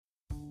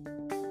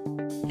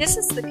This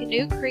is the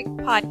Canoe Creek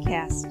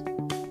Podcast.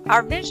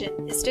 Our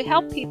vision is to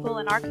help people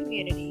in our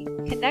community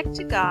connect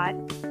to God,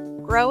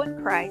 grow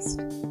in Christ,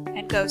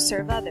 and go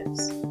serve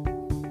others.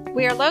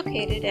 We are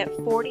located at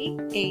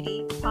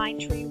 4080 Pine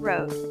Tree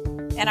Road,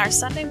 and our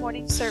Sunday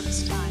morning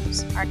service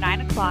times are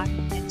 9 o'clock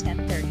and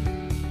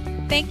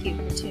 10:30. Thank you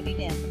for tuning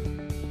in.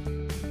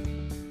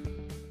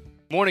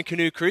 Morning,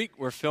 Canoe Creek.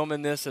 We're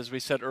filming this, as we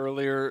said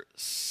earlier,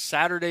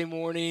 Saturday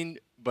morning,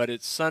 but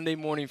it's Sunday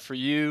morning for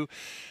you.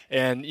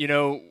 And,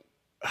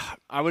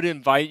 I would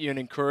invite you and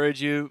encourage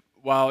you,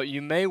 while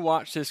you may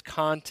watch this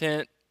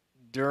content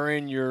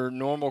during your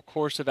normal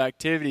course of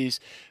activities,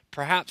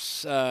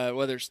 perhaps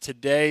whether it's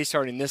today,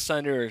 starting this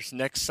Sunday, or it's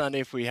next Sunday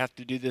if we have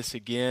to do this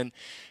again,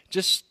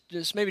 just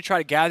maybe try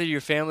to gather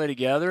your family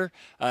together.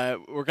 We're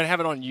going to have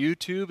it on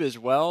YouTube as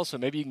well, so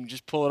maybe you can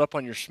just pull it up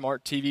on your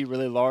smart TV,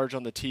 really large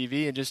on the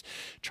TV, and just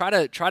try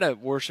to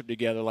worship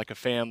together like a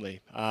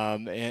family,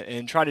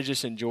 and try to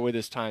just enjoy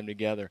this time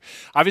together.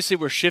 Obviously,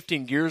 we're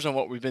shifting gears on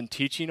what we've been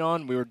teaching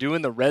on. We were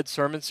doing the Red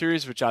Sermon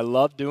Series, which I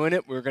love doing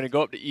it. We're going to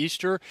go up to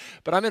Easter,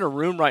 but I'm in a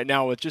room right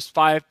now with just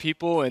 5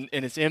 people, and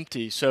it's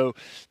empty, so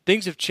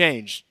things have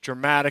changed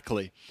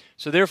dramatically.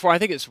 So therefore, I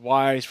think it's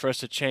wise for us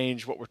to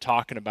change what we're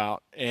talking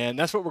about, and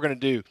that's what we're going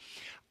to do.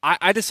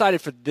 I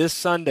decided for this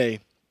Sunday,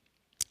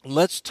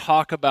 let's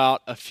talk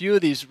about a few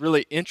of these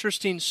really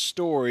interesting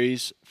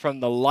stories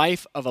from the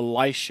life of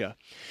Elisha.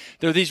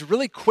 They're these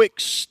really quick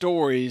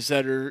stories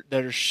that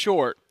are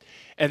short,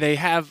 and they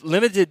have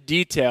limited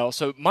detail.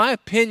 So my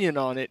opinion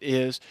on it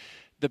is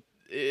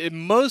it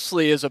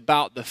mostly is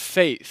about the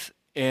faith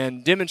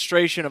and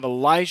demonstration of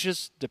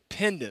Elijah's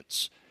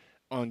dependence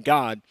on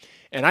God.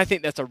 And I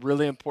think that's a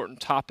really important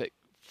topic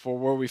for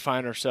where we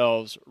find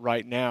ourselves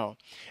right now.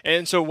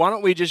 And so why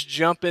don't we just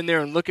jump in there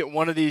and look at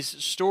one of these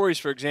stories,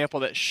 for example,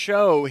 that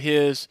show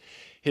his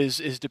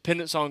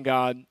dependence on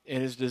God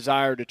and his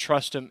desire to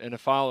trust him and to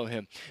follow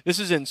him. This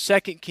is in 2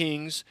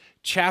 Kings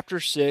chapter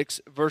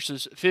 6,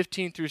 verses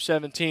 15 through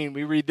 17.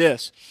 We read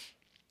this: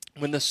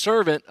 When the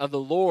servant of the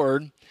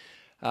Lord,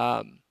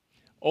 servant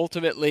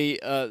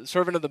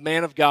of the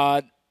man of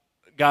God,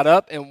 got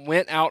up and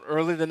went out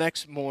early the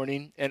next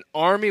morning, an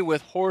army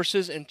with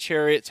horses and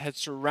chariots had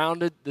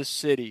surrounded the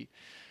city.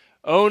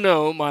 "Oh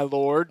no, my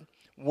lord,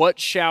 what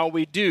shall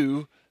we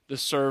do?" the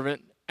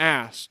servant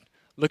asked.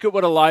 Look at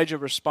what Elijah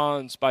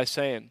responds by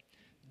saying,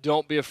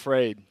 "Don't be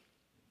afraid."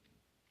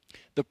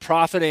 The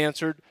prophet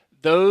answered,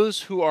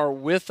 "Those who are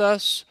with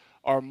us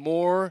are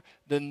more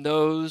than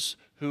those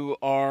who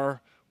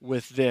are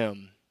with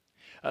them."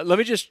 Let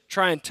me just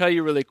try and tell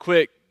you really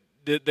quick.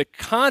 The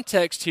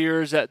context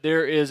here is that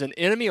there is an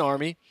enemy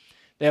army.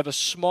 They have a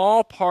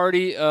small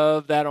party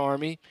of that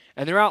army,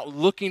 and they're out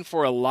looking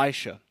for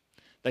Elisha.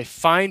 They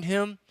find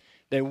him.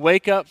 They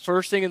wake up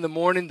first thing in the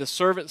morning. The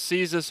servant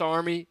sees this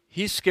army.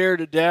 He's scared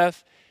to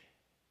death.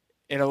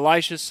 And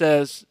Elisha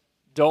says,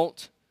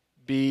 "Don't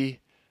be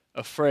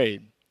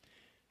afraid."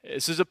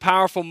 This is a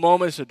powerful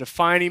moment. It's a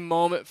defining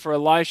moment for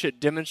Elisha.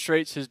 It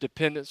demonstrates his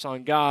dependence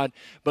on God.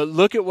 But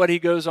look at what he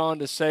goes on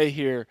to say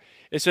here.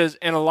 It says,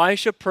 "And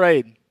Elisha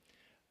prayed,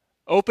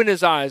 'Open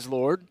his eyes,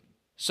 Lord,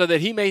 so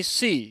that he may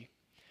see.'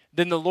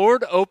 Then the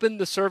Lord opened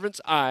the servant's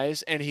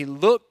eyes, and he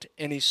looked,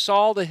 and he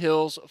saw the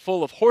hills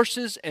full of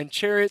horses and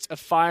chariots of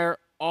fire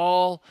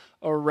all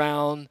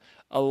around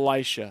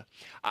Elisha."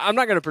 I'm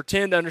not going to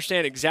pretend to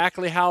understand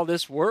exactly how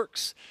this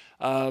works,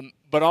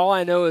 but all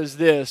I know is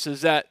this,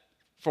 is that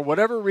for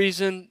whatever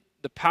reason,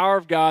 the power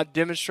of God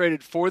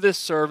demonstrated for this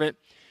servant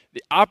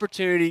the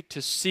opportunity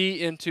to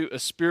see into a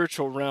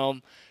spiritual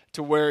realm,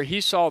 to where he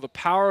saw the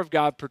power of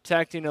God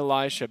protecting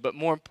Elisha. But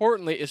more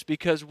importantly, it's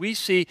because we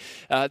see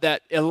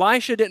that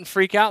Elisha didn't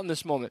freak out in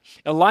this moment.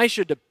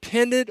 Elisha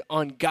depended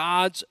on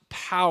God's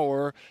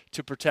power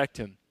to protect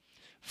him.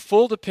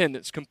 Full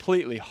dependence,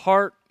 completely.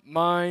 Heart,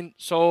 mind,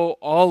 soul,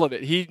 all of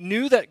it. He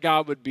knew that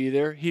God would be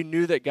there. He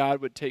knew that God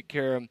would take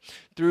care of him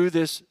through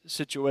this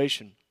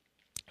situation.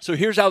 So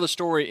here's how the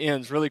story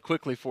ends really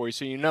quickly for you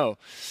so you know.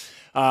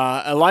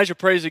 Elijah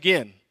prays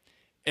again.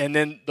 And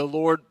then the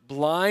Lord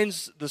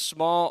blinds the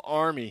small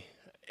army,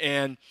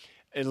 and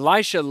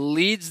Elisha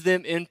leads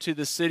them into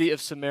the city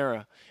of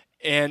Samaria.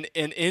 And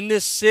in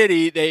this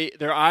city,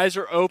 their eyes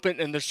are open,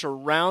 and they're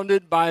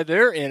surrounded by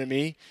their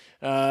enemy,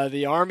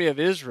 the army of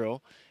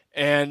Israel.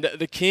 And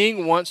the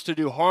king wants to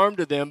do harm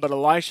to them, but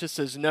Elisha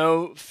says,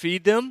 "No,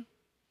 feed them,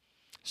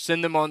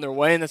 send them on their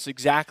way," and that's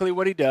exactly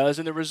what he does.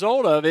 And the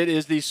result of it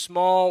is these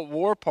small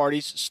war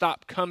parties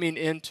stop coming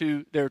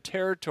into their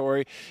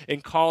territory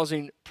and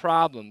causing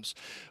problems.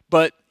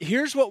 But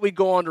here's what we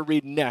go on to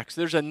read next.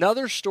 There's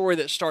another story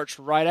that starts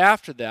right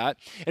after that,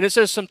 and it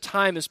says some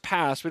time has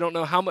passed. We don't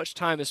know how much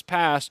time has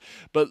passed,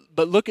 but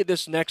look at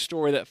this next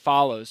story that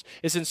follows.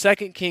 It's in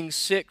 2 Kings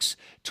 6,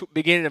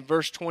 beginning in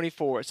verse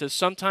 24. It says,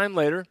 "Sometime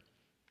later,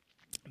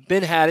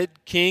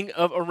 Ben-Hadad, king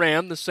of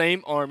Aram, the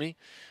same army,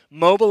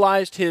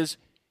 mobilized his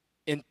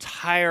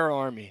entire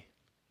army."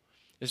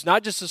 It's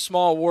not just a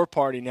small war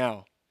party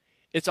now.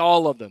 It's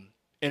all of them.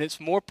 And it's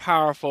more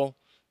powerful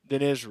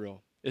than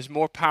Israel. It's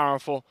more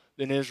powerful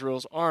than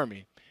Israel's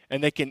army.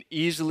 and they can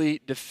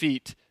easily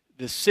defeat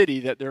the city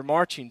that they're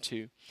marching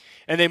to.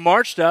 And they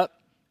marched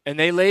up, and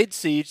they laid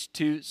siege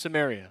to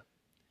Samaria.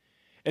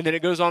 And then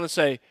it goes on to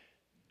say,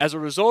 as a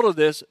result of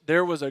this,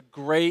 there was a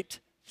great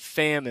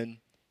famine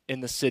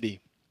in the city.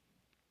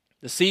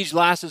 The siege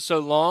lasted so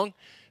long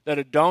that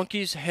a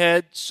donkey's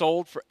head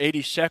sold for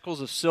 80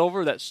 shekels of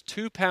silver. That's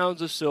 2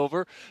 pounds of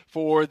silver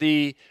for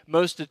the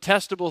most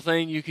detestable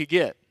thing you could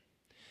get.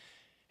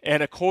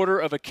 And a quarter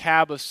of a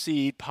cab of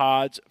seed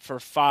pods for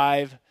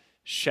 5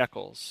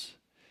 shekels.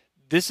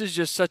 This is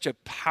just such a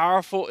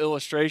powerful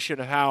illustration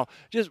of how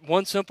just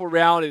one simple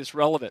reality is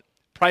relevant.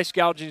 Price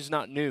gouging is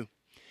not new.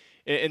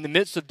 In the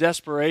midst of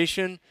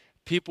desperation,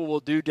 people will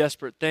do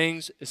desperate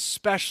things,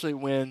 especially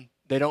when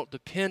they don't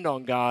depend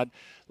on God,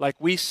 like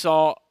we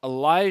saw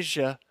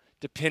Elijah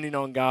depending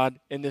on God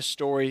in this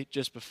story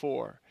just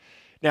before.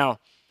 Now,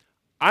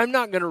 I'm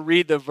not going to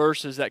read the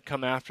verses that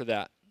come after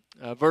that.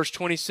 Verse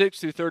 26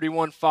 through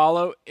 31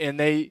 follow, and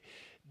they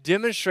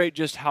demonstrate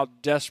just how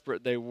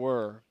desperate they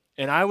were.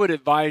 And I would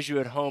advise you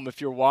at home,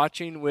 if you're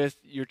watching with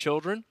your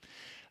children,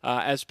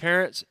 as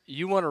parents,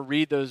 you want to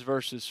read those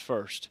verses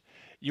first.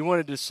 You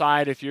want to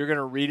decide if you're going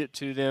to read it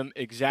to them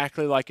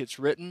exactly like it's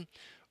written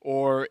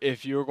or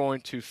if you're going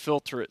to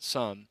filter it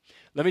some.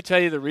 Let me tell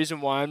you the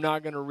reason why I'm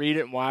not going to read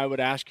it and why I would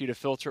ask you to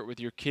filter it with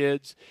your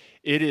kids.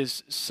 It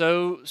is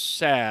so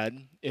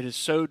sad. It is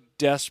so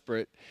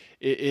desperate.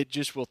 It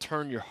just will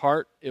turn your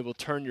heart. It will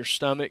turn your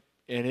stomach.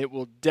 And it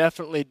will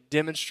definitely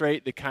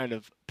demonstrate the kind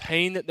of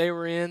pain that they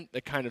were in,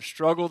 the kind of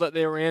struggle that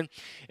they were in,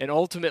 and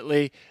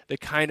ultimately the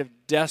kind of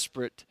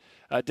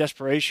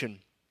desperation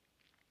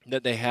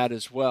that they had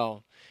as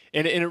well.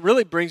 And it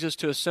really brings us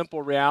to a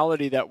simple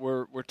reality that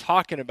we're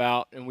talking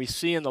about and we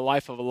see in the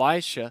life of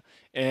Elisha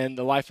and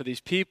the life of these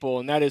people,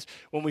 and that is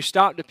when we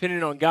stop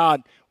depending on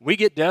God, we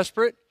get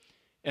desperate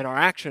and our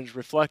actions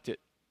reflect it.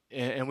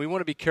 And we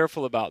want to be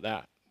careful about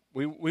that.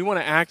 We want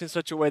to act in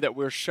such a way that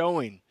we're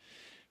showing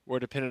we're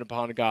dependent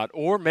upon God.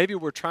 Or maybe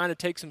we're trying to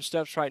take some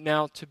steps right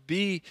now to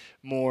be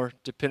more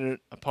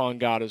dependent upon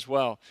God as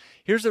well.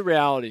 Here's the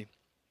reality.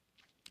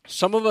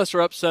 Some of us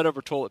are upset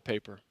over toilet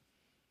paper.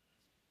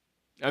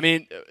 I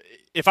mean,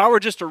 if I were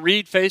just to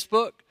read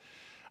Facebook,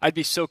 I'd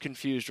be so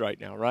confused right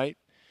now, right?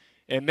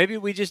 And maybe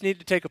we just need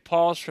to take a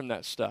pause from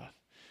that stuff.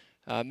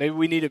 Maybe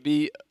we need to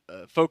be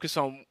focused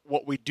on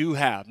what we do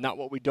have, not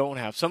what we don't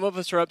have. Some of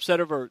us are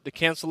upset over the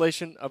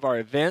cancellation of our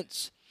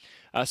events.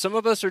 Some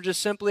of us are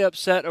just simply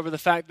upset over the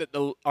fact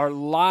that our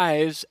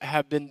lives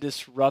have been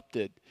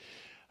disrupted.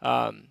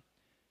 But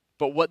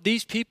what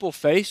these people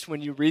faced,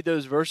 when you read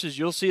those verses,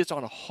 you'll see it's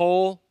on a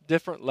whole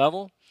different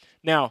level.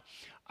 Now,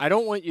 I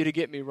don't want you to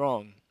get me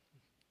wrong.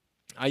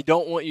 I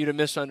don't want you to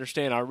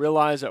misunderstand. I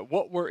realize that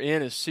what we're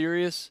in is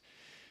serious.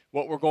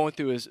 What we're going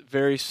through is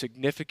very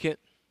significant.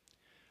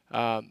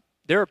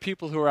 There are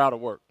people who are out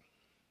of work.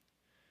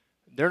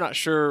 They're not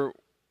sure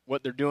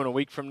what they're doing a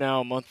week from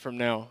now, a month from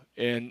now,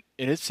 and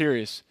it's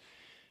serious.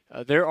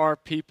 There are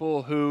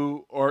people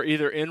who are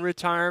either in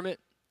retirement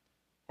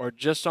or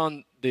just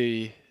on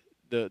the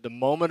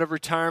moment of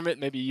retirement,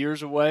 maybe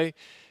years away,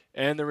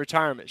 and the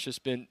retirement's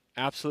just been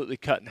absolutely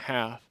cut in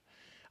half.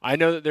 I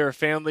know that there are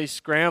families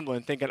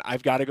scrambling, thinking,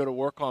 I've got to go to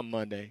work on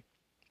Monday.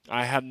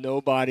 I have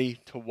nobody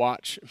to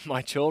watch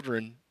my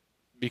children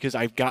because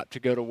I've got to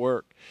go to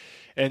work.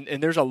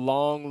 And there's a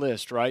long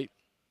list, right?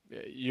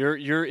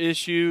 Your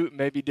issue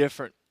may be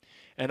different.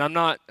 And I'm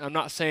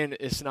not saying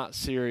it's not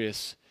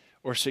serious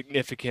or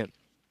significant.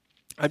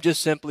 I'm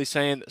just simply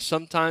saying that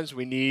sometimes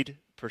we need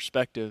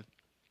perspective.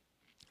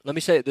 Let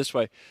me say it this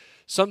way.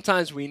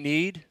 Sometimes we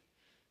need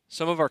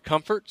some of our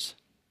comforts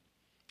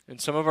and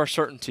some of our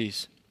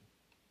certainties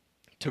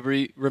to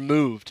be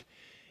removed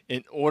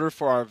in order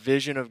for our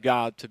vision of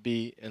God to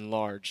be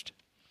enlarged.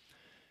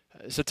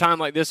 It's a time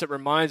like this that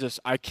reminds us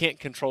I can't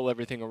control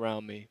everything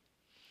around me.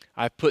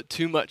 I've put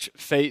too much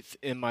faith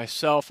in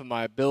myself and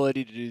my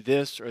ability to do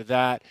this or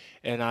that,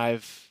 and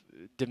I've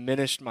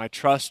diminished my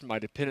trust, my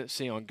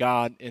dependency on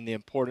God and the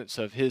importance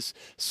of His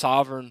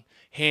sovereign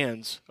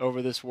hands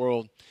over this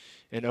world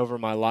and over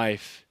my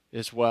life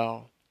as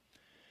well.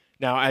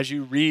 Now, as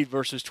you read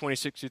verses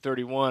 26 through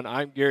 31,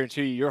 I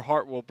guarantee you your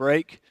heart will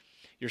break,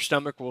 your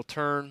stomach will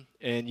turn,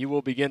 and you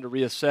will begin to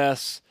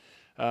reassess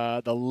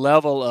the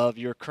level of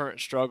your current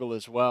struggle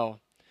as well.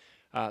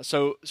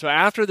 So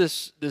after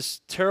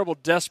this terrible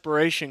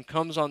desperation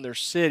comes on their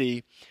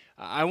city,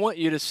 I want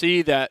you to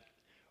see that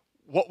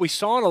what we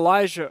saw in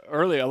Elisha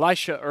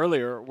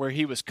earlier, where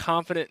he was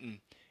confident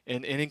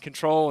and in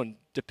control and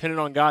dependent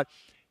on God,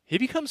 he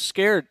becomes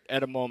scared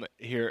at a moment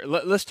here.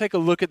 Let's take a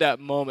look at that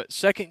moment.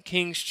 2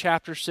 Kings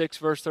chapter 6,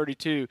 verse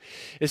 32.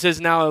 It says,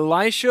 Now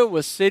Elisha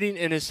was sitting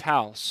in his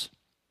house,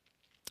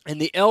 and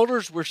the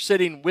elders were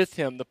sitting with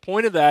him. The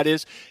point of that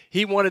is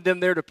he wanted them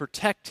there to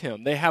protect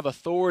him. They have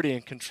authority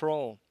and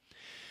control.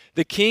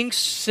 The king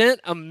sent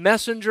a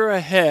messenger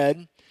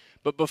ahead,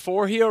 but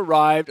before he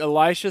arrived,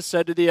 Elisha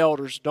said to the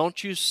elders,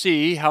 Don't you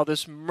see how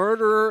this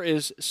murderer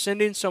is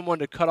sending someone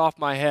to cut off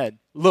my head?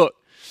 Look,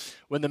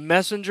 when the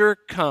messenger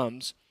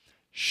comes,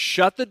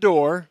 shut the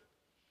door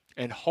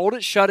and hold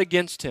it shut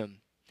against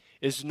him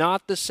is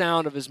not the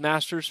sound of his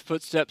master's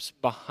footsteps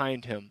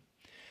behind him.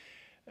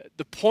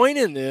 The point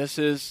in this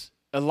is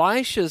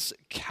Elisha's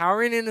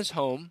cowering in his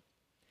home.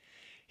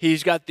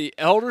 He's got the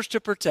elders to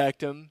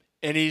protect him,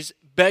 and he's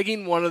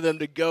begging one of them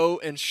to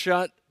go and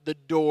shut the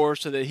door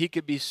so that he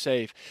could be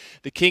safe.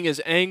 The king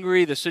is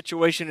angry. The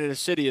situation in the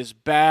city is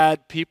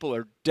bad. People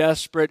are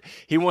desperate.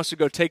 He wants to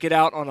go take it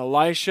out on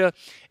Elisha.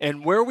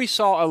 And where we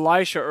saw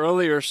Elisha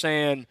earlier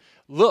saying,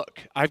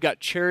 "Look, I've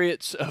got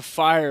chariots of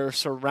fire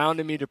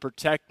surrounding me to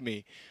protect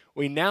me,"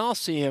 we now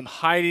see him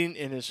hiding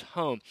in his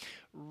home.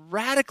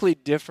 Radically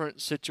different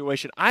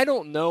situation. I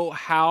don't know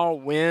how,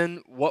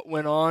 when, what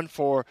went on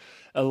for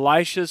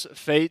Elisha's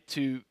faith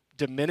to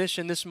diminish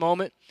in this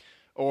moment,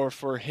 or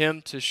for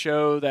him to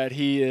show that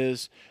he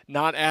is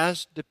not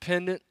as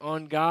dependent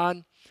on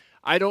God.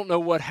 I don't know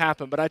what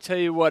happened, but I tell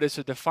you what, it's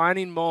a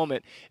defining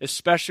moment,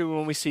 especially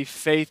when we see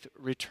faith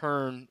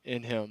return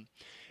in him.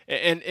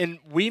 And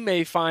we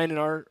may find in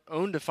our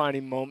own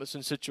defining moments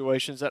and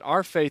situations that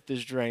our faith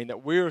is drained,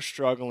 that we're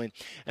struggling.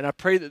 And I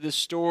pray that this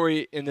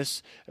story in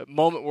this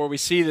moment where we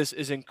see this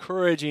is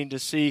encouraging to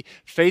see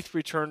faith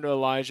return to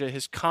Elijah,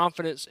 his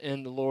confidence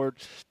in the Lord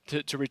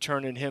to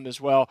return in him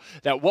as well.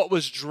 That what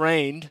was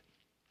drained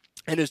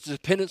and his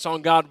dependence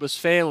on God was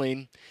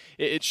failing,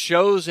 it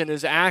shows in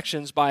his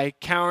actions by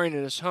cowering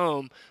in his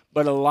home.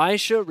 But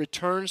Elisha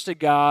returns to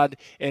God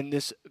in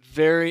this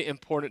very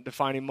important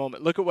defining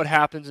moment. Look at what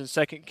happens in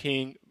 2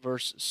 Kings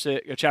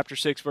chapter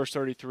 6, verse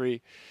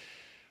 33.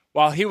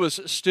 While he was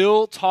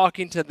still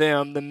talking to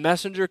them, the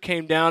messenger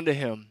came down to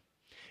him.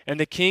 And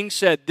the king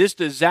said, "This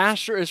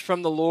disaster is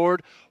from the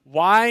Lord.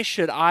 Why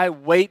should I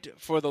wait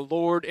for the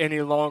Lord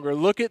any longer?"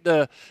 Look at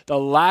the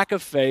lack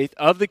of faith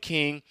of the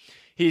king.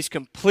 He's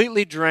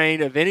completely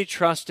drained of any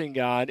trust in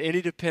God,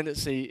 any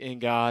dependency in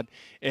God,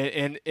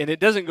 and it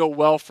doesn't go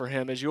well for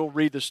him. As you'll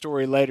read the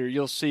story later,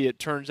 you'll see it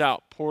turns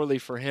out poorly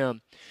for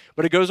him.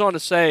 But it goes on to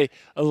say,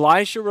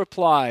 Elisha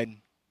replied,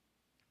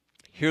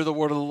 "Hear the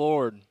word of the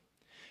Lord.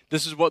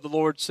 This is what the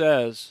Lord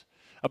says.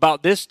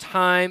 About this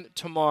time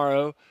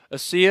tomorrow, a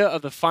seah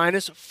of the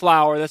finest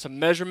flour," that's a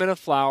measurement of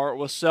flour,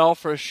 "will sell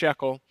for a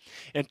shekel,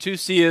 and 2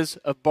 seahs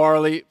of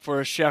barley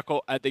for a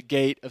shekel at the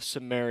gate of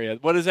Samaria."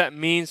 What does that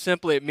mean?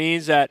 Simply, it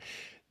means that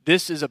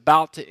this is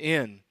about to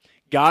end.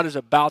 God is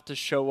about to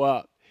show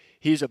up.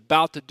 He's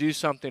about to do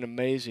something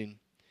amazing.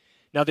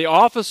 Now, the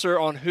officer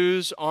on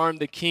whose arm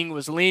the king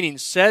was leaning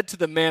said to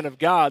the man of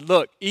God,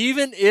 "Look,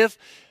 even if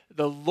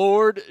the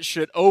Lord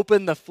should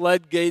open the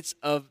floodgates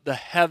of the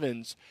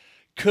heavens,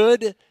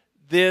 could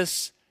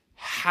this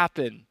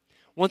happen?"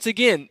 Once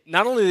again,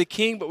 not only the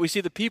king, but we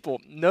see the people.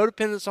 No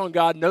dependence on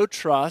God, no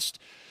trust.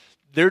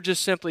 They're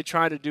just simply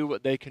trying to do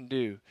what they can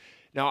do.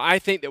 Now, I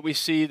think that we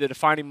see the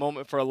defining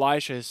moment for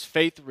Elisha, his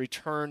faith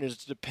return,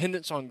 his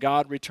dependence on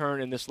God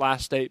return in this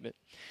last statement.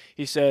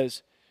 He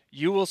says,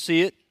 "You will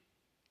see it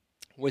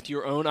with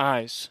your own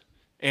eyes,"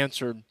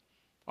 answered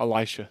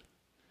Elisha.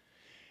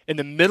 In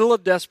the middle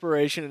of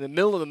desperation, in the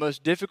middle of the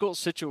most difficult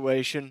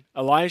situation,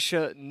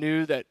 Elisha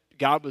knew that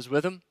God was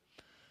with him.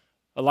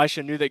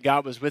 Elisha knew that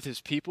God was with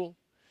his people.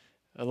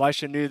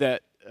 Elisha knew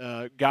that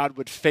God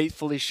would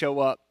faithfully show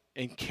up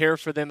and care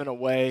for them in a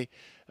way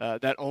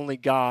that only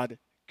God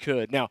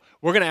could. Now,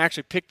 we're going to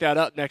actually pick that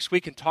up next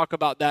week and talk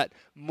about that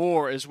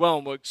more as well,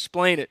 and we'll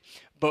explain it.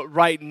 But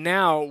right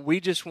now, we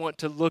just want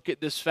to look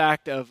at this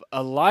fact of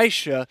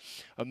Elisha,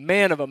 a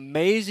man of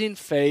amazing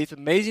faith,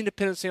 amazing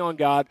dependency on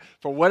God.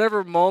 For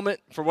whatever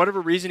moment, for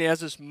whatever reason, he has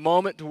this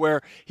moment to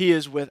where he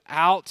is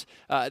without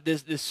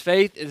this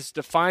faith, this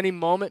defining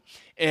moment,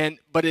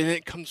 but then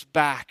it comes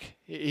back.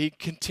 He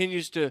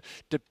continues to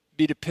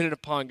be dependent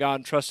upon God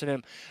and trust in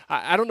him.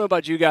 I don't know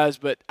about you guys,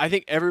 but I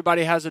think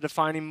everybody has a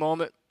defining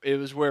moment. It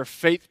was where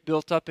faith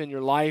built up in your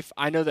life.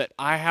 I know that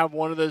I have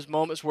one of those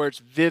moments where it's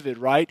vivid,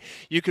 right?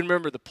 You can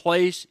remember the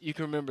place, you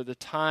can remember the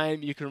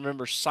time, you can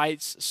remember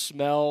sights,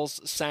 smells,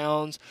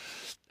 sounds.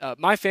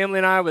 My family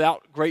and I,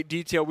 without great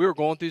detail, we were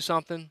going through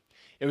something.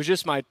 It was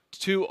just my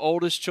 2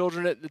 oldest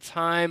children at the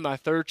time. My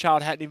 3rd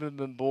child hadn't even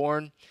been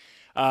born.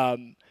 My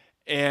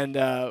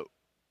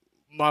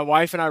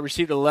wife and I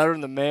received a letter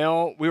in the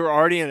mail. We were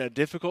already in a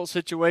difficult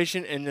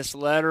situation, and this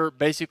letter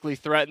basically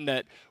threatened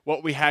that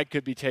what we had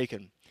could be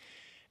taken.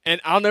 And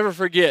I'll never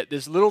forget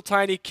this little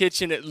tiny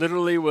kitchen. It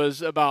literally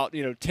was about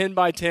 10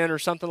 by 10 or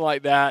something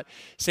like that.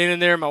 Standing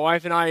there, my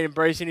wife and I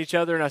embracing each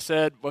other, and I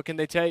said, "What can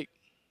they take?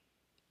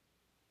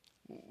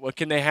 What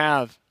can they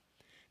have?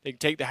 They can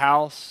take the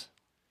house.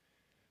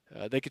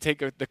 They could take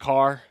the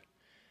car.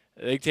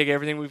 They can take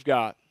everything we've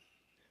got.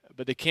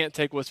 But they can't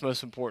take what's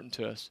most important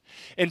to us."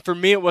 And for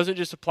me, it wasn't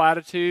just a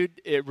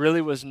platitude. It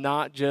really was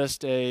not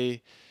just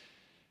a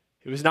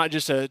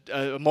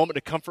moment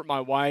to comfort my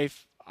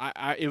wife.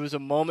 It was a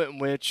moment in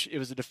which it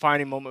was a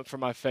defining moment for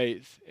my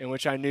faith, in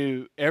which I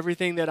knew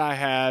everything that I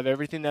have,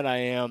 everything that I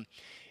am,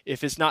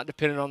 if it's not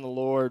dependent on the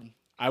Lord,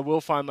 I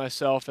will find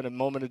myself in a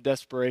moment of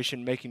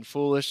desperation making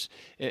foolish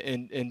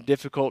and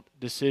difficult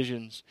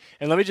decisions.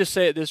 And let me just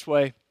say it this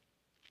way.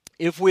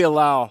 If we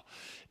allow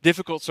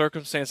difficult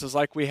circumstances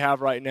like we have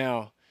right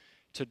now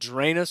to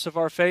drain us of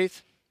our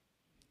faith,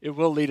 it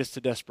will lead us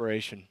to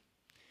desperation.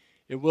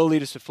 It will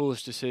lead us to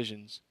foolish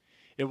decisions.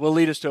 It will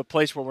lead us to a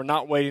place where we're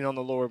not waiting on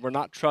the Lord. We're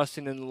not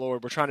trusting in the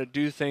Lord. We're trying to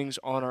do things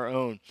on our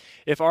own.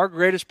 If our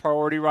greatest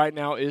priority right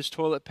now is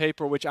toilet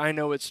paper, which I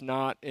know it's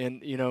not,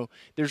 and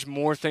there's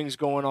more things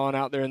going on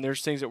out there, and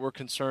there's things that we're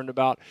concerned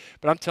about,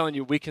 but I'm telling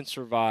you, we can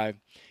survive.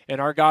 And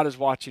our God is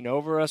watching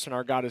over us, and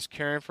our God is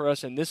caring for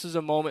us. And this is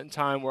a moment in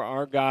time where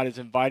our God is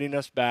inviting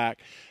us back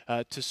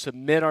to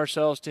submit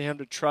ourselves to Him,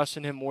 to trust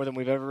in Him more than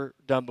we've ever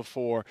done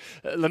before.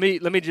 Let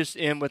me just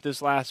end with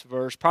this last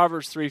verse.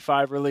 Proverbs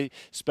 3:5 really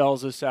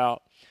spells this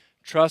out.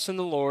 Trust in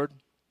the Lord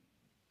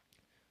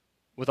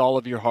with all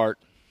of your heart,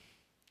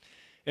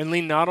 and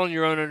lean not on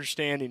your own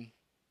understanding.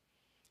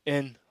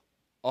 In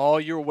all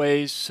your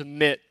ways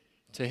submit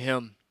to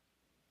Him,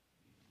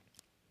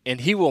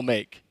 and He will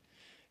make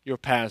your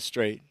path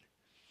straight.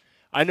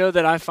 I know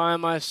that I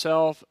find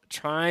myself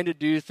trying to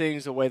do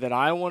things the way that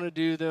I want to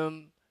do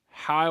them,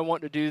 how I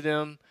want to do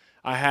them.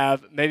 I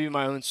have maybe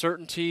my own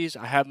certainties.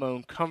 I have my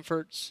own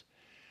comforts.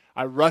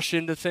 I rush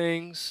into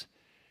things,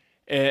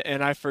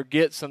 and I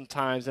forget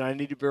sometimes, and I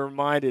need to be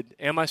reminded,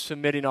 am I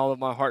submitting all of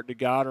my heart to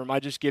God, or am I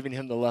just giving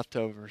Him the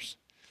leftovers?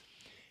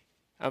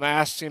 I'm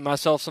asking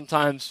myself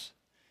sometimes,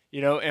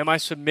 am I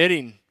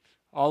submitting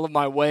all of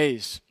my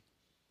ways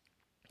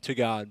to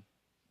God?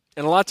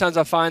 And a lot of times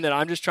I find that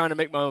I'm just trying to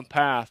make my own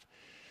path.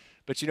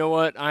 But you know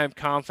what? I am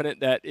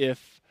confident that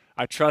if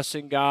I trust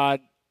in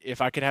God,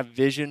 if I could have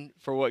vision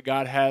for what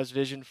God has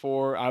vision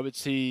for, I would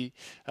see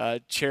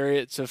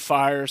chariots of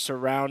fire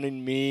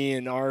surrounding me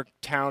and our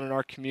town and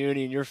our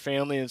community and your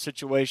family and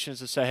situations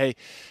to say, hey,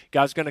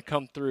 God's going to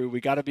come through. We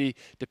got to be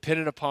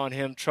dependent upon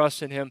Him,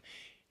 trust in Him.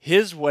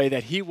 His way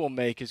that He will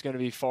make is going to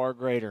be far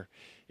greater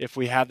if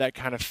we have that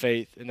kind of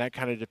faith and that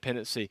kind of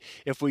dependency.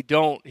 If we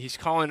don't, He's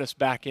calling us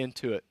back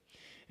into it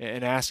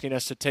and asking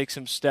us to take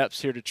some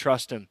steps here to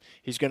trust Him.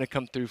 He's going to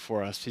come through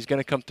for us. He's going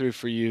to come through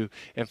for you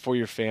and for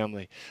your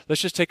family.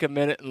 Let's just take a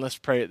minute and let's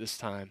pray at this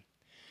time.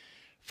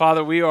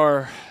 Father, we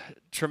are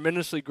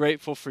tremendously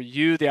grateful for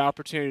you, the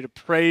opportunity to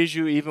praise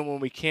you even when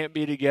we can't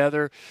be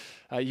together.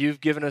 You've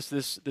given us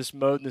this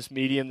mode and this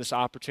medium, this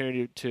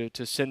opportunity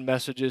to send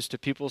messages to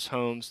people's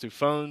homes through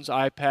phones,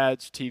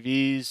 iPads,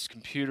 TVs,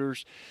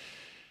 computers.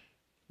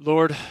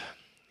 Lord,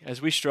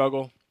 as we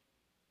struggle,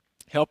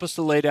 help us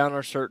to lay down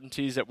our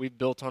certainties that we've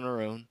built on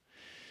our own.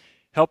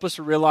 Help us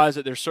to realize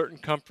that there's certain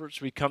comforts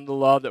we come to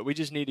love that we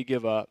just need to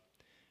give up.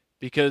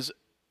 Because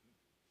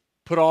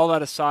put all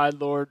that aside,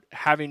 Lord,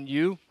 having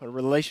you, a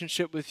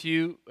relationship with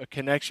you, a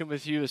connection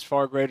with you is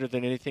far greater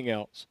than anything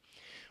else.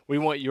 We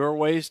want your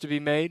ways to be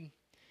made,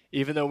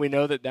 even though we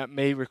know that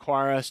may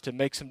require us to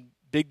make some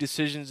big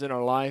decisions in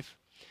our life.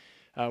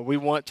 We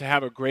want to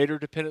have a greater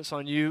dependence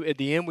on you. At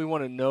the end, we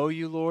want to know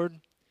you, Lord.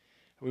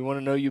 We want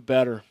to know you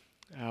better.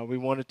 We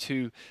wanted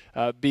to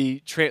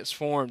be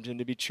transformed and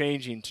to be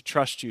changing, to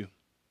trust you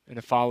and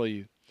to follow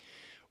you.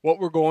 What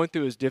we're going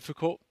through is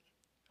difficult.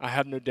 I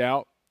have no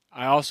doubt.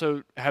 I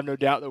also have no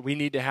doubt that we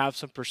need to have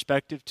some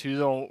perspective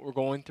too on what we're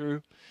going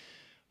through.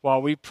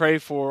 While we pray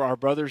for our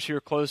brothers here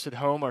close at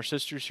home, our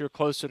sisters here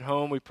close at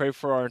home, we pray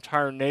for our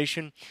entire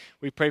nation.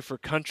 We pray for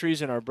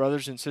countries and our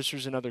brothers and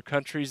sisters in other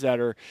countries that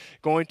are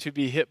going to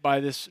be hit by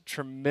this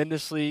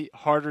tremendously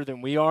harder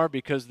than we are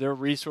because their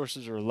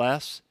resources are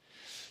less.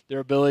 Their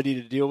ability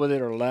to deal with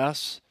it are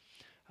less.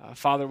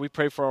 Father, we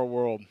pray for our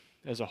world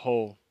as a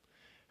whole.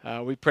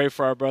 We pray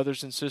for our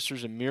brothers and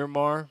sisters in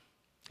Myanmar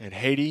and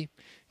Haiti,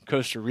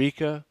 Costa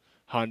Rica,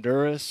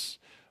 Honduras,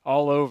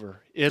 all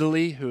over.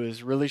 Italy, who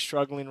is really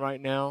struggling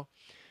right now.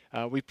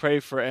 We pray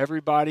for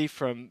everybody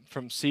from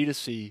sea to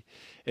sea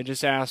and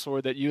just ask,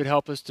 Lord, that you would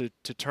help us to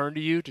turn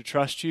to you, to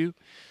trust you,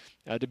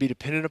 to be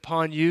dependent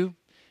upon you,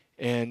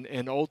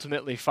 and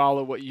ultimately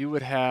follow what you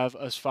would have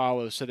us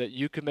follow so that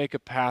you can make a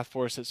path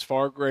for us that's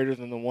far greater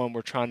than the one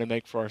we're trying to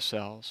make for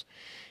ourselves.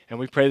 And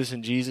we pray this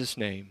in Jesus'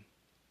 name.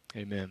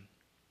 Amen.